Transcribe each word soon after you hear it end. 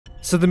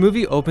So the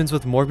movie opens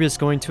with Morbius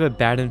going to a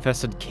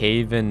bat-infested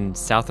cave in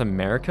South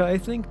America, I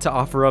think, to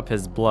offer up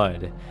his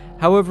blood.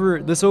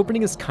 However, this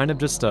opening is kind of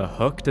just a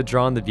hook to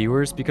draw in the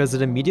viewers because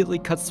it immediately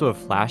cuts to a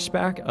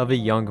flashback of a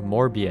young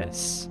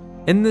Morbius.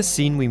 In this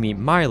scene, we meet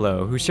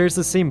Milo, who shares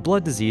the same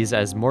blood disease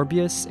as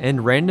Morbius,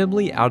 and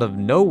randomly out of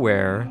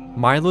nowhere,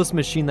 Milo's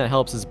machine that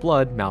helps his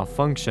blood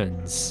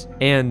malfunctions.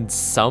 And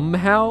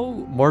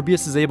somehow,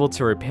 Morbius is able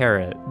to repair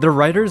it. The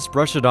writers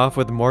brush it off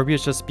with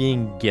Morbius just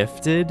being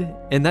gifted,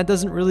 and that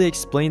doesn't really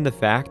explain the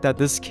fact that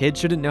this kid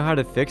shouldn't know how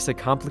to fix a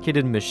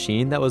complicated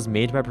machine that was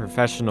made by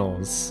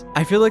professionals.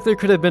 I feel like there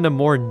could have been a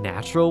more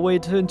natural way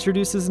to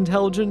introduce his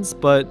intelligence,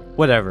 but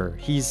whatever,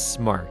 he's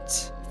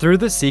smart. Through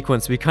this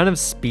sequence, we kind of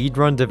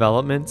speedrun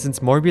development since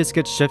Morbius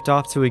gets shipped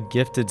off to a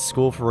gifted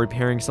school for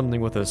repairing something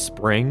with a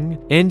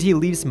spring, and he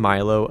leaves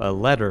Milo a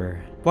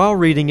letter. While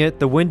reading it,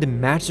 the wind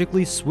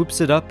magically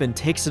swoops it up and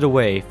takes it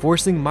away,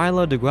 forcing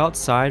Milo to go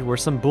outside where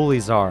some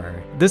bullies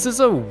are. This is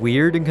a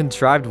weird and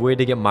contrived way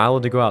to get Milo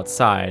to go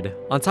outside.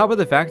 On top of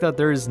the fact that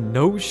there is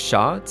no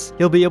shot,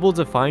 he'll be able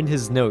to find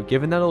his note,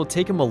 given that it'll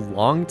take him a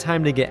long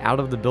time to get out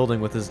of the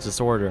building with his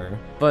disorder.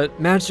 But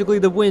magically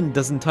the wind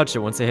doesn't touch it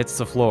once it hits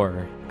the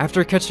floor.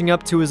 After catching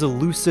up to his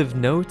elusive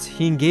note,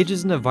 he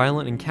engages in a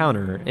violent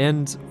encounter,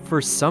 and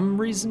for some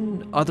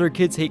reason, other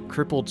kids hate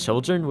crippled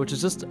children, which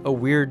is just a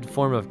weird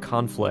form of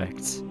conflict.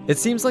 It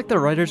seems like the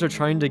writers are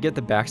trying to get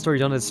the backstory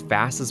done as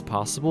fast as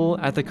possible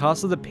at the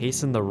cost of the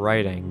pace in the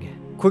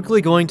writing. Quickly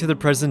going to the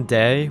present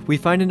day, we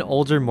find an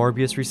older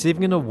Morbius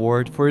receiving an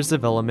award for his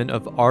development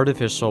of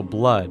artificial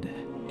blood.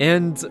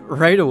 And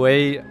right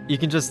away, you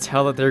can just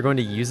tell that they're going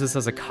to use this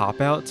as a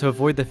cop-out to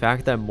avoid the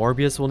fact that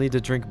Morbius will need to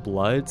drink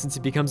blood since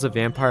he becomes a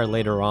vampire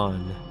later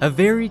on. A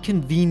very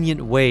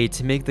convenient way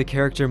to make the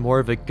character more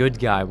of a good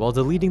guy while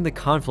deleting the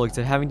conflict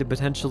of having to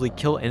potentially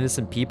kill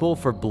innocent people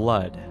for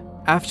blood.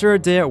 After a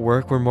day at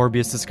work where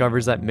Morbius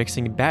discovers that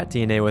mixing bat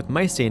DNA with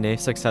mice DNA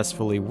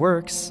successfully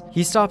works,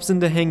 he stops in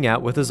to hang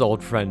out with his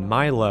old friend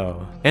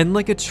Milo. And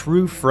like a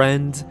true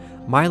friend,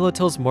 Milo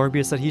tells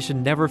Morbius that he should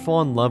never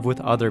fall in love with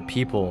other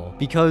people,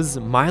 because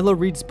Milo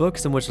reads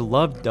books in which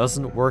love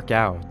doesn't work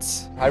out.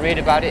 I read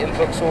about it in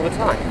books all the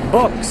time.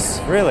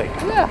 Books? Really?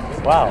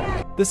 Yeah. Wow.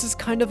 This is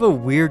kind of a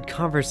weird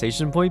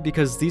conversation point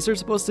because these are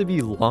supposed to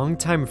be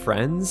longtime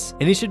friends,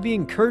 and he should be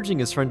encouraging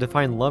his friend to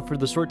find love for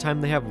the short time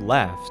they have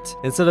left,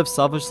 instead of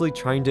selfishly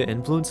trying to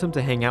influence him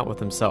to hang out with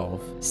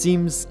himself.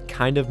 Seems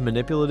kind of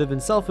manipulative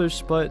and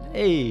selfish, but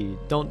hey,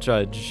 don't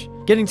judge.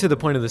 Getting to the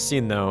point of the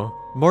scene though,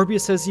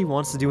 Morbius says he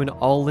wants to do an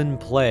all-in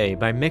play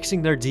by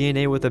mixing their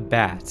DNA with a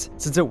bat,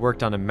 since it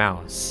worked on a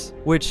mouse.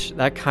 Which,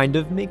 that kind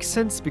of makes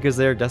sense because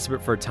they are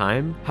desperate for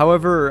time.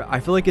 However,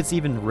 I feel like it's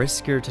even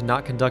riskier to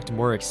not conduct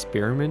more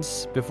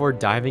experiments before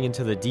diving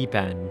into the deep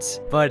end.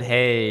 But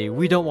hey,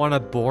 we don't want a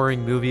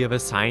boring movie of a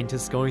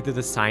scientist going through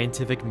the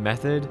scientific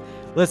method.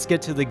 Let's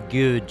get to the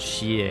good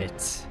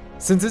shit.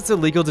 Since it's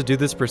illegal to do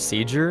this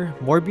procedure,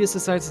 Morbius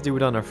decides to do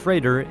it on a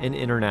freighter in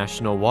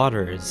international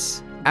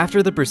waters.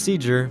 After the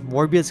procedure,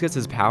 Morbius gets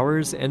his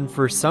powers, and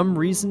for some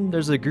reason,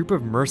 there's a group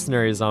of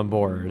mercenaries on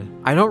board.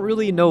 I don't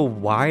really know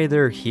why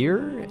they're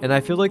here, and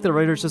I feel like the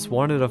writers just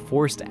wanted a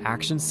forced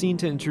action scene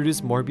to introduce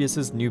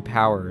Morbius's new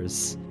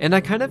powers. And I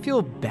kind of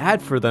feel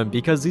bad for them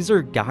because these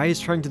are guys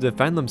trying to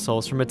defend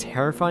themselves from a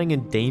terrifying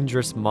and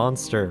dangerous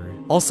monster.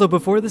 Also,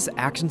 before this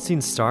action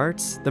scene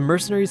starts, the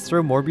mercenaries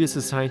throw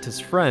Morbius's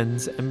scientist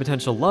friends and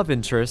potential love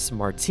interest,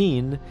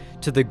 Martine,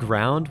 to the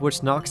ground,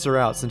 which knocks her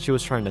out since she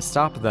was trying to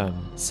stop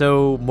them.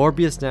 So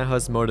Morbius now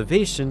has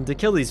motivation to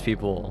kill these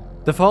people.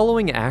 The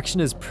following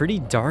action is pretty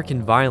dark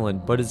and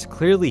violent, but is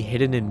clearly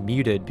hidden and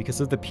muted because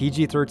of the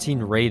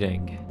PG-13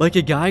 rating. Like,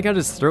 a guy got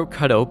his throat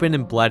cut open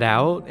and bled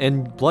out,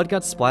 and blood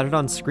got splattered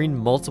on screen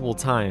multiple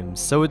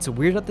times, so it's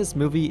weird that this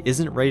movie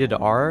isn't rated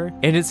R,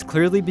 and it's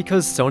clearly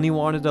because Sony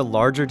wanted a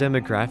larger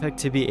demographic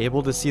to be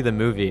able to see the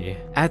movie,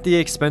 at the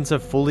expense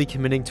of fully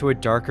committing to a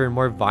darker and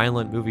more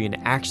violent movie and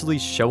actually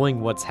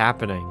showing what's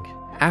happening.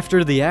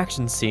 After the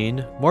action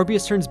scene,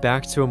 Morbius turns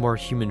back to a more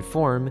human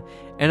form,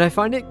 and I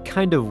find it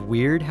kind of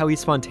weird how he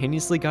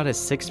spontaneously got a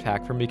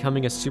six-pack from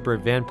becoming a super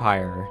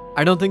vampire.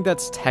 I don't think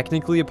that's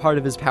technically a part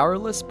of his power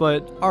list,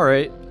 but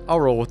alright,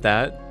 I'll roll with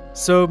that.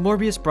 So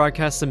Morbius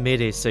broadcasts a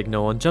mayday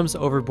signal and jumps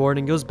overboard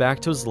and goes back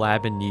to his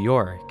lab in New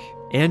York.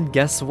 And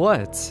guess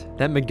what?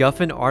 That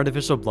MacGuffin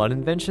artificial blood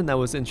invention that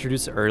was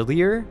introduced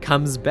earlier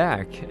comes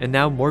back, and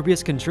now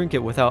Morbius can drink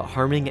it without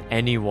harming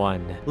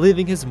anyone,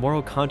 leaving his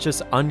moral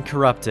conscience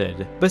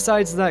uncorrupted,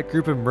 besides that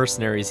group of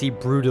mercenaries he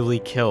brutally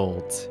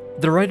killed.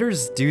 The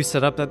writers do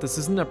set up that this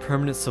isn't a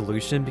permanent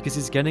solution because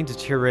he's getting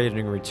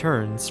deteriorating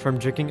returns from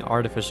drinking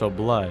artificial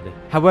blood.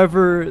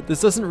 However,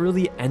 this doesn't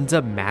really end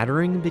up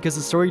mattering because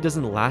the story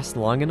doesn't last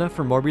long enough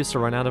for Morbius to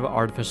run out of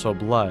artificial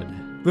blood.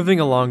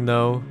 Moving along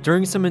though,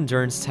 during some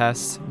endurance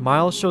tests,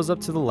 Miles shows up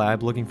to the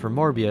lab looking for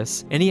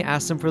Morbius, and he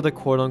asks him for the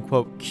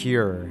quote-unquote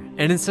cure.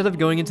 And instead of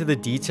going into the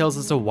details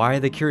as to why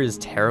the cure is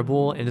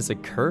terrible and is a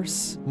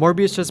curse,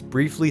 Morbius just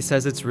briefly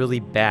says it's really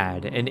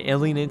bad and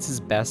alienates his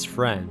best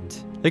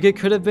friend. Like, it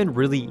could have been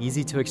really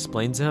easy to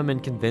explain to him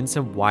and convince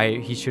him why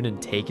he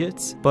shouldn't take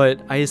it,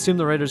 but I assume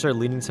the writers are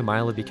leading to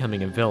Milo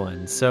becoming a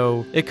villain,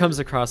 so it comes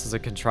across as a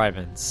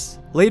contrivance.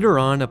 Later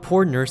on, a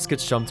poor nurse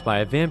gets jumped by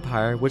a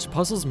vampire, which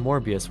puzzles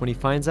Morbius when he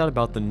finds out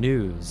about the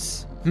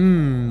news.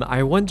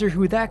 I wonder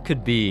who that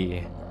could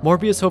be.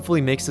 Morbius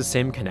hopefully makes the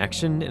same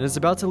connection and is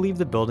about to leave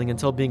the building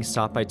until being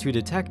stopped by two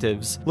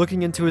detectives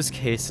looking into his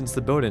case since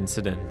the boat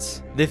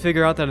incident. They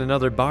figure out that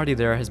another body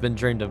there has been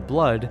drained of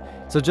blood,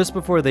 so just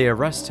before they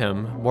arrest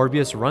him,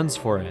 Morbius runs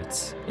for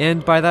it.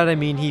 And by that I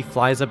mean he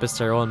flies up a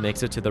stairwell and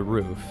makes it to the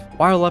roof.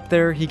 While up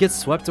there, he gets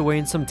swept away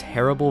in some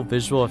terrible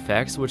visual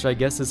effects, which I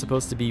guess is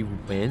supposed to be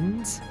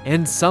wind?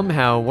 And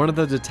somehow, one of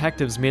the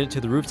detectives made it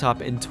to the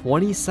rooftop in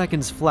 20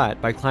 seconds flat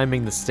by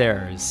climbing the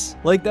stairs.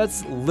 Like,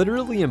 that's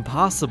literally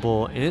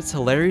impossible, and it's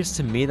hilarious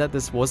to me that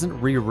this wasn't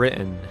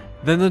rewritten.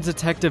 Then the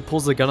detective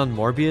pulls a gun on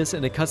Morbius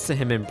and it cuts to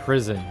him in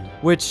prison,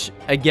 which,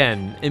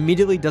 again,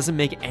 immediately doesn't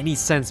make any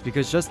sense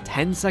because just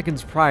 10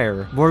 seconds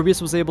prior,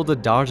 Morbius was able to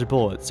dodge a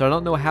bullet, so I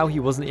don't know how he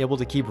wasn't able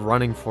to keep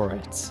running for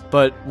it.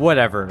 But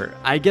whatever,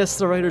 I guess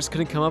the writers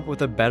couldn't come up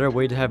with a better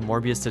way to have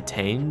Morbius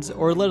detained,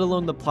 or let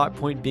alone the plot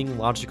point being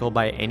logical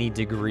by any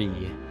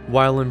degree.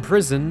 While in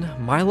prison,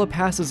 Milo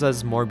passes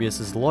as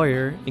Morbius'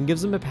 lawyer and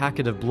gives him a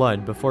packet of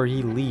blood before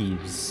he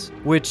leaves.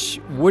 Which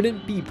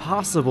wouldn't be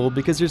possible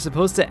because you're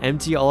supposed to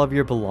empty all of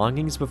your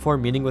belongings before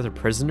meeting with a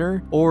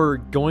prisoner, or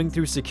going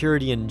through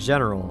security in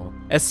general,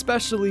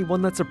 especially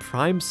one that's a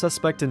prime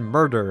suspect in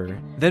murder.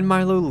 Then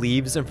Milo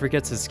leaves and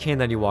forgets his cane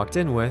that he walked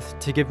in with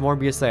to give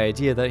Morbius the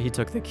idea that he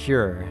took the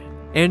cure.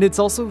 And it's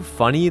also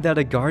funny that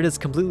a guard is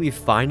completely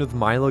fine with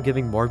Milo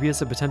giving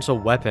Morbius a potential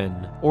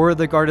weapon, or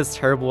the guard is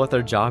terrible at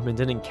their job and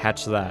didn't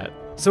catch that.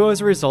 So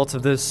as a result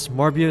of this,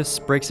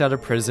 Morbius breaks out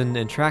of prison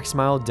and tracks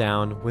Milo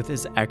down with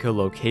his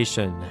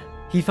echolocation.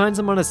 He finds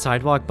him on a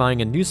sidewalk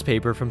buying a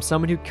newspaper from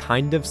someone who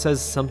kind of says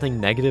something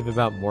negative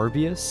about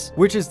Morbius,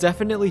 which is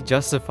definitely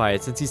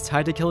justified since he's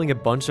tied to killing a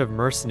bunch of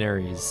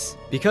mercenaries.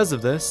 Because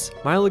of this,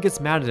 Milo gets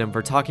mad at him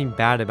for talking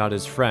bad about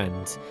his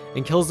friend,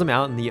 and kills him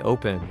out in the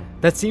open.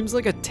 That seems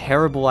like a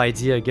terrible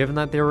idea given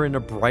that they were in a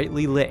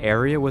brightly lit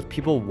area with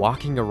people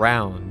walking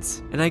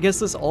around. And I guess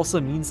this also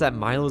means that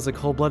Milo is a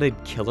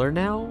cold-blooded killer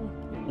now?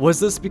 Was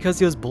this because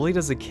he was bullied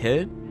as a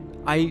kid?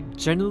 I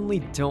genuinely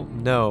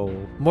don't know.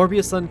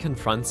 Morbius then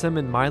confronts him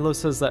and Milo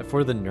says that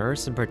for the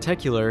nurse in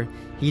particular,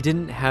 he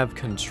didn't have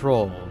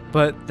control.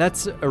 But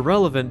that's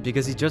irrelevant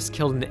because he just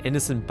killed an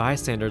innocent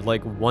bystander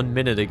like 1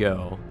 minute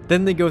ago.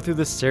 Then they go through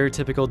the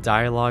stereotypical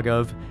dialogue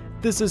of,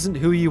 "This isn't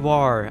who you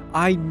are.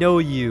 I know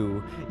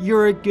you.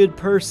 You're a good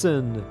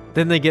person."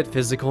 Then they get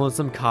physical and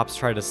some cops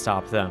try to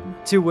stop them.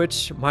 To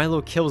which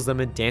Milo kills them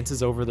and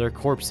dances over their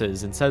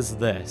corpses and says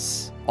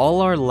this,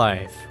 "All our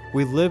life,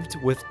 we lived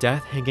with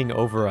death hanging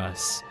over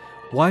us.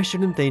 Why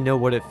shouldn't they know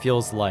what it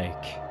feels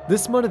like?"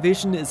 This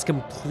motivation is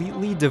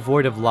completely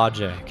devoid of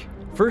logic.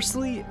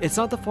 Firstly, it's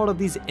not the fault of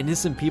these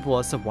innocent people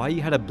as to why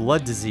you had a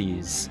blood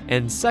disease.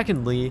 And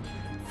secondly,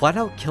 flat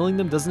out killing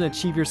them doesn't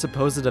achieve your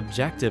supposed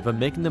objective of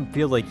making them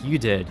feel like you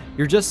did.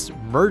 You're just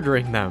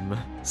murdering them.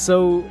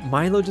 So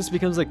Milo just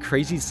becomes a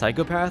crazy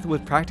psychopath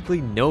with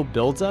practically no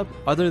build-up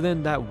other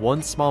than that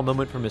one small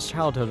moment from his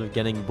childhood of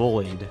getting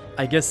bullied.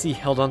 I guess he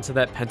held onto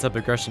that pent-up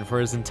aggression for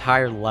his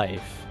entire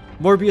life.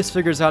 Morbius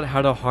figures out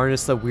how to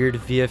harness the weird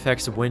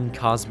VFX wind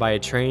caused by a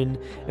train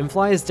and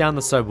flies down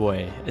the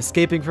subway,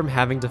 escaping from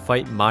having to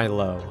fight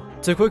Milo.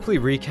 To quickly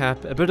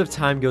recap, a bit of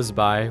time goes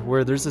by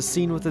where there's a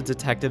scene with the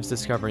detectives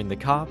discovering the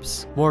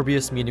cops,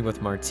 Morbius meeting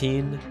with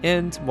Martine,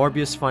 and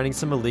Morbius finding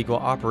some illegal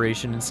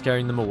operation and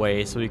scaring them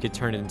away so he could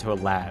turn it into a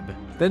lab.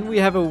 Then we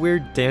have a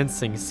weird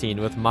dancing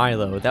scene with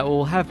Milo that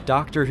will have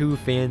Doctor Who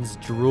fans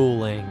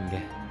drooling.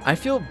 I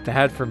feel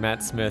bad for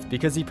Matt Smith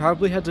because he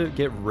probably had to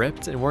get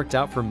ripped and worked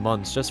out for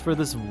months just for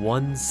this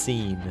one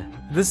scene.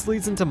 This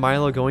leads into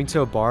Milo going to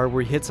a bar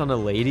where he hits on a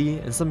lady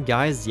and some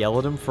guys yell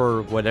at him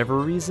for whatever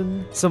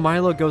reason, so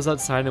Milo goes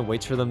outside and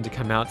waits for them to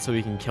come out so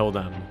he can kill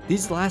them.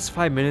 These last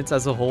 5 minutes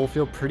as a whole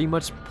feel pretty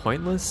much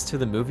pointless to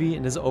the movie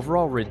and is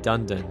overall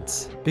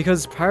redundant.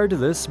 Because prior to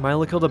this,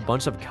 Milo killed a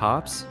bunch of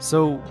cops,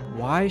 so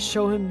why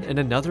show him in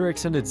another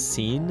extended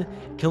scene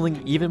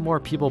killing even more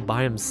people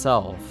by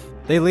himself?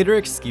 They later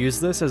excuse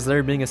this as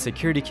there being a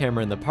security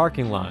camera in the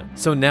parking lot,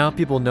 so now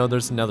people know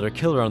there's another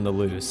killer on the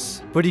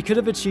loose. But he could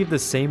have achieved the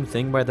same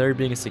thing by there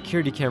being a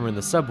security camera in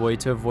the subway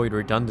to avoid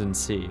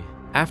redundancy.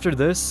 After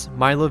this,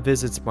 Milo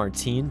visits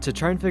Martine to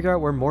try and figure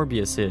out where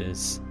Morbius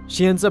is.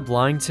 She ends up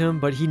lying to him,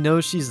 but he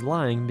knows she's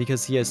lying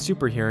because he has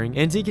super hearing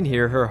and he can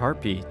hear her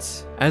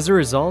heartbeat. As a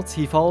result,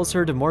 he follows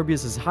her to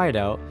Morbius's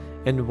hideout,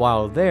 and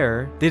while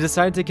there, they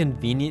decide to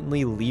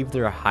conveniently leave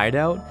their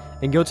hideout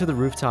and go to the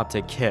rooftop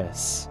to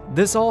kiss.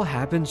 This all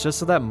happens just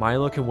so that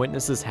Milo can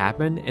witness this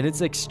happen, and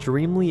it's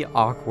extremely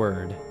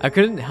awkward. I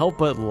couldn't help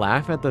but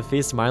laugh at the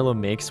face Milo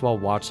makes while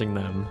watching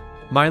them.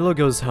 Milo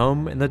goes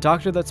home, and the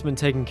doctor that's been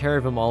taking care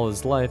of him all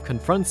his life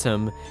confronts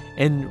him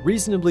and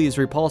reasonably is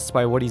repulsed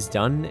by what he's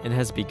done and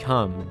has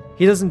become.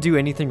 He doesn't do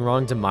anything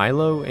wrong to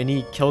Milo, and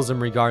he kills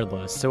him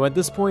regardless, so at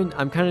this point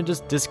I'm kind of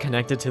just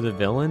disconnected to the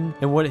villain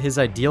and what his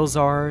ideals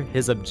are,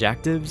 his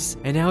objectives,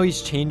 and how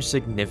he's changed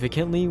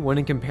significantly when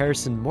in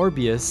comparison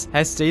Morbius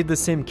has stayed the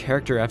same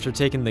character after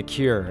taking the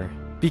cure.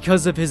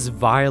 Because of his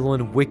vile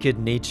and wicked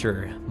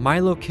nature,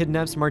 Milo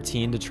kidnaps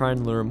Martine to try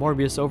and lure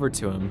Morbius over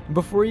to him.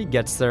 Before he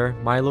gets there,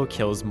 Milo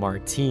kills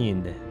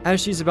Martine.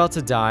 As she's about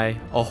to die,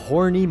 a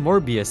horny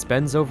Morbius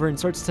bends over and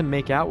starts to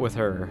make out with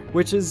her,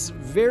 which is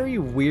very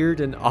weird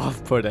and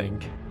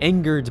off-putting.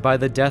 Angered by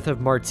the death of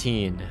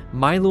Martine,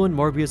 Milo and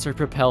Morbius are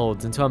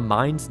propelled into a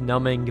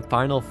mind-numbing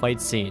final fight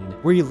scene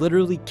where you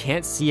literally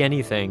can't see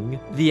anything.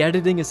 The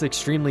editing is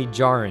extremely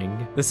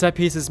jarring, the set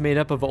piece is made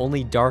up of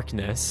only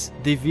darkness,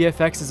 the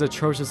VFX is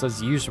atrocious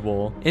as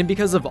usual, and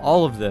because of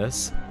all of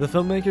this, the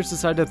filmmakers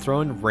decided to throw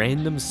in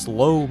random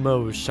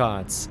slow-mo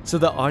shots so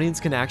the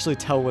audience can actually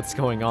tell what's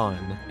going on.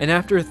 And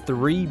after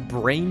 3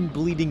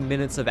 brain-bleeding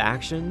minutes of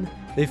action,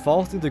 they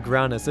fall through the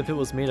ground as if it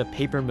was made of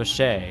paper mache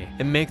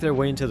and make their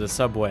way into the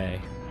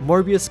subway.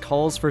 Morbius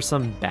calls for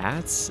some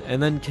bats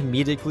and then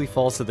comedically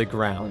falls to the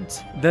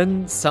ground.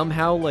 Then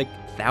somehow, like,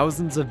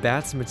 thousands of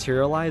bats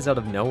materialize out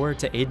of nowhere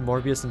to aid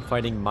Morbius in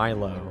fighting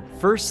Milo.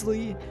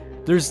 Firstly,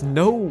 there's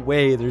no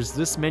way there's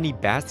this many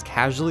bats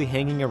casually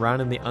hanging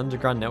around in the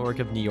underground network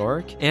of New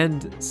York,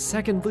 and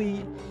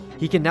secondly,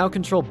 he can now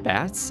control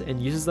bats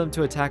and uses them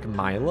to attack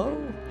Milo?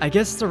 I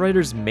guess the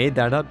writers made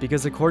that up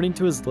because according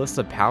to his list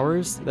of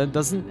powers, that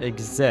doesn't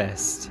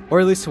exist. Or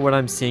at least what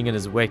I'm seeing in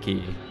his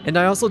wiki. And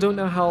I also don't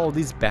know how all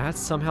these bats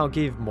somehow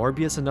gave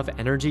Morbius enough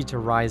energy to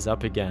rise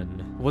up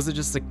again. Was it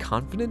just a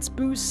confidence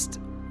boost?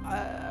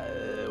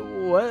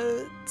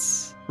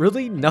 What?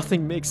 Really,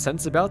 nothing makes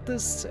sense about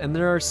this, and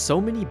there are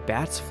so many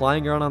bats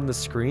flying around on the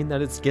screen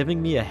that it's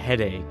giving me a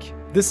headache.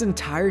 This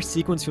entire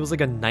sequence feels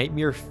like a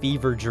nightmare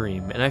fever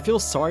dream, and I feel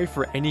sorry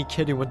for any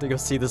kid who went to go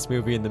see this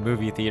movie in the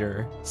movie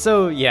theater.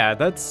 So yeah,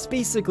 that's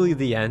basically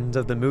the end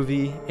of the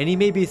movie, and you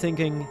may be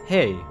thinking,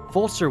 hey,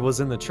 Vulture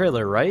was in the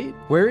trailer, right?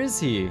 Where is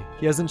he?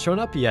 He hasn't shown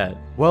up yet.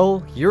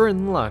 Well, you're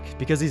in luck,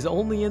 because he's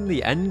only in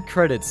the end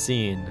credits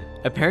scene.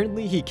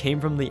 Apparently he came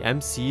from the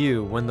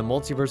MCU when the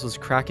multiverse was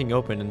cracking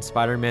open in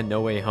Spider-Man No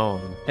Way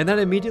Home. And that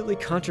immediately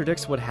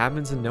contradicts what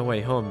happens in No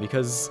Way Home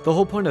because the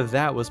whole point of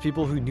that was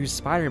people who knew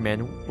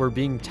Spider-Man were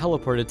being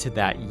teleported to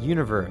that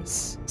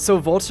universe. So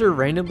Vulture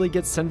randomly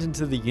gets sent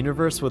into the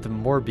universe with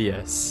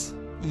Morbius.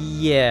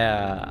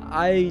 Yeah,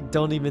 I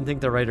don't even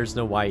think the writers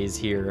know why he's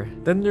here.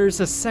 Then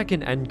there's a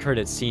second end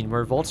credit scene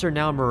where Vulture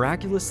now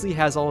miraculously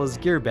has all his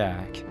gear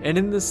back, and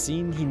in this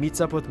scene he meets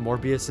up with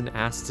Morbius and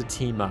asks to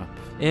team up.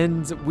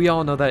 And we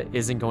all know that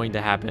isn't going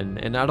to happen,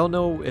 and I don't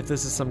know if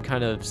this is some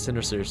kind of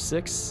Sinister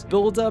Six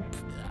build-up.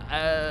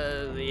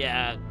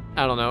 Yeah,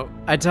 I don't know.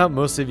 I doubt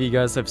most of you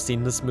guys have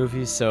seen this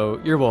movie,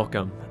 so you're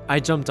welcome. I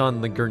jumped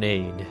on the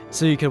grenade,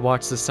 so you could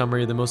watch the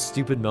summary of the most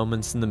stupid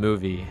moments in the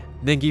movie.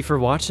 Thank you for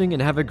watching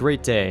and have a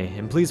great day,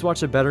 and please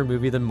watch a better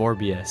movie than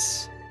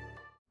Morbius.